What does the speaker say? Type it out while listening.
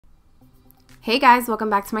Hey guys,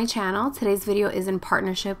 welcome back to my channel. Today's video is in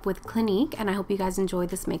partnership with Clinique and I hope you guys enjoy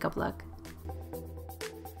this makeup look.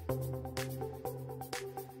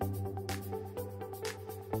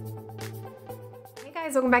 Hey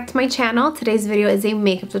guys, welcome back to my channel. Today's video is a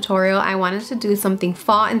makeup tutorial. I wanted to do something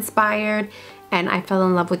fall inspired and I fell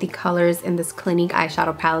in love with the colors in this Clinique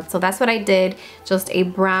eyeshadow palette. So that's what I did, just a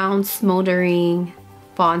brown smoldering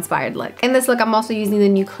fall inspired look. In this look, I'm also using the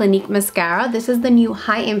new Clinique mascara. This is the new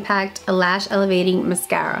high impact lash elevating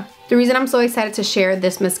mascara. The reason I'm so excited to share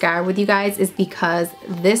this mascara with you guys is because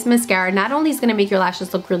this mascara not only is going to make your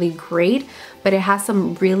lashes look really great, but it has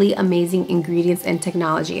some really amazing ingredients and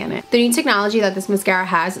technology in it. The new technology that this mascara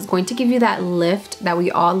has is going to give you that lift that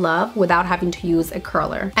we all love without having to use a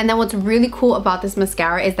curler. And then what's really cool about this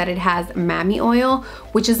mascara is that it has mammy oil,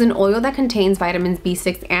 which is an oil that contains vitamins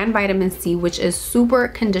B6 and vitamin C, which is super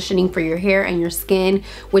conditioning for your hair and your skin,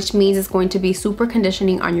 which means it's going to be super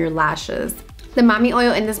conditioning on your lashes. The mammy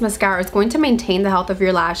oil in this mascara is going to maintain the health of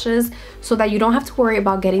your lashes so that you don't have to worry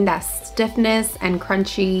about getting that stiffness and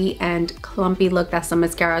crunchy and clumpy look that some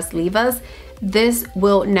mascaras leave us. This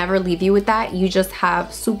will never leave you with that. You just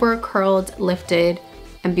have super curled, lifted,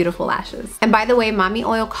 and beautiful lashes. And by the way, mammy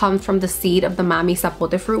oil comes from the seed of the mammy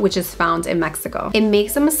sapote fruit, which is found in Mexico. It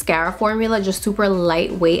makes the mascara formula just super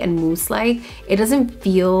lightweight and mousse-like. It doesn't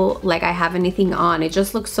feel like I have anything on. It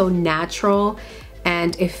just looks so natural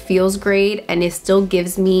and it feels great, and it still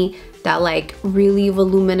gives me that like really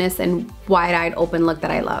voluminous and wide-eyed open look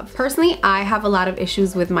that I love. Personally, I have a lot of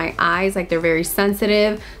issues with my eyes, like they're very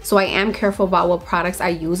sensitive, so I am careful about what products I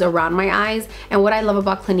use around my eyes. And what I love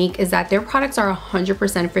about Clinique is that their products are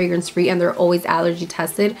 100% fragrance free and they're always allergy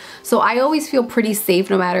tested. So I always feel pretty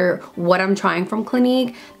safe no matter what I'm trying from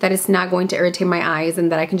Clinique, that it's not going to irritate my eyes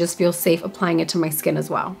and that I can just feel safe applying it to my skin as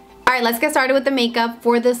well. All right, let's get started with the makeup.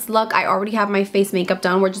 For this look, I already have my face makeup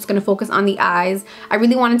done. We're just gonna focus on the eyes. I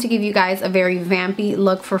really wanted to give you guys a very vampy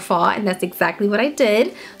look for fall, and that's exactly what I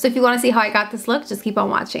did. So if you wanna see how I got this look, just keep on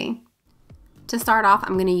watching. To start off,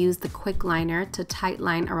 I'm gonna use the Quick Liner to tight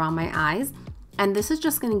line around my eyes, and this is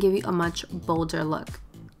just gonna give you a much bolder look.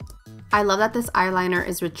 I love that this eyeliner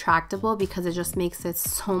is retractable because it just makes it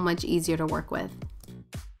so much easier to work with.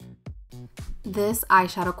 This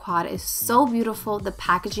eyeshadow quad is so beautiful. The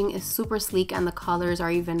packaging is super sleek and the colors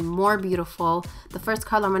are even more beautiful. The first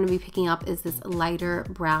color I'm going to be picking up is this lighter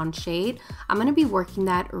brown shade. I'm going to be working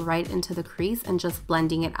that right into the crease and just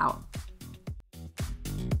blending it out.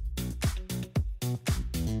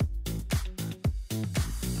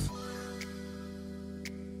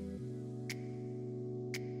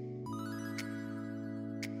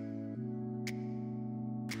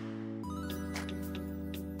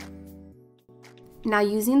 Now,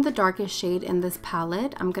 using the darkest shade in this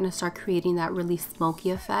palette, I'm going to start creating that really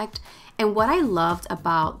smoky effect. And what I loved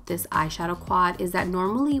about this eyeshadow quad is that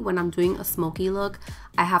normally when I'm doing a smoky look,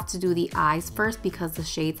 I have to do the eyes first because the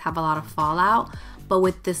shades have a lot of fallout. But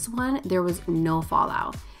with this one, there was no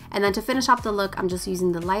fallout. And then to finish off the look, I'm just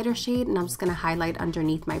using the lighter shade and I'm just going to highlight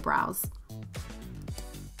underneath my brows.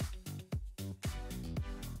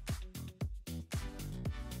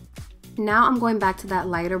 Now I'm going back to that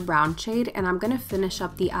lighter brown shade and I'm going to finish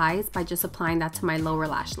up the eyes by just applying that to my lower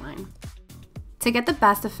lash line. To get the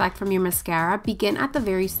best effect from your mascara, begin at the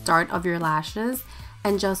very start of your lashes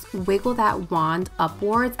and just wiggle that wand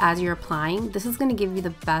upwards as you're applying. This is going to give you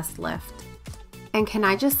the best lift. And can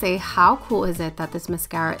I just say, how cool is it that this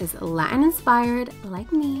mascara is Latin inspired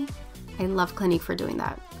like me? I love Clinique for doing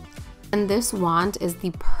that. And this wand is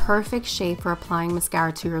the perfect shape for applying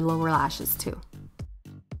mascara to your lower lashes too.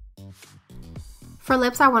 For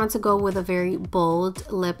lips, I wanted to go with a very bold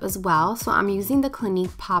lip as well, so I'm using the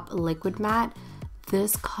Clinique Pop Liquid Matte.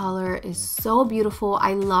 This color is so beautiful.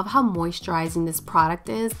 I love how moisturizing this product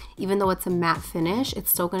is. Even though it's a matte finish,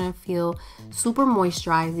 it's still gonna feel super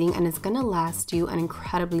moisturizing and it's gonna last you an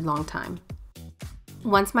incredibly long time.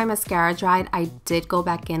 Once my mascara dried, I did go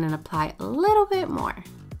back in and apply a little bit more.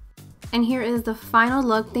 And here is the final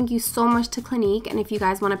look. Thank you so much to Clinique. And if you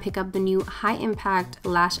guys want to pick up the new high impact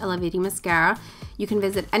lash elevating mascara, you can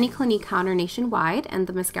visit any Clinique counter nationwide, and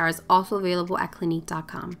the mascara is also available at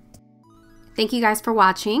Clinique.com. Thank you guys for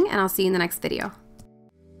watching, and I'll see you in the next video.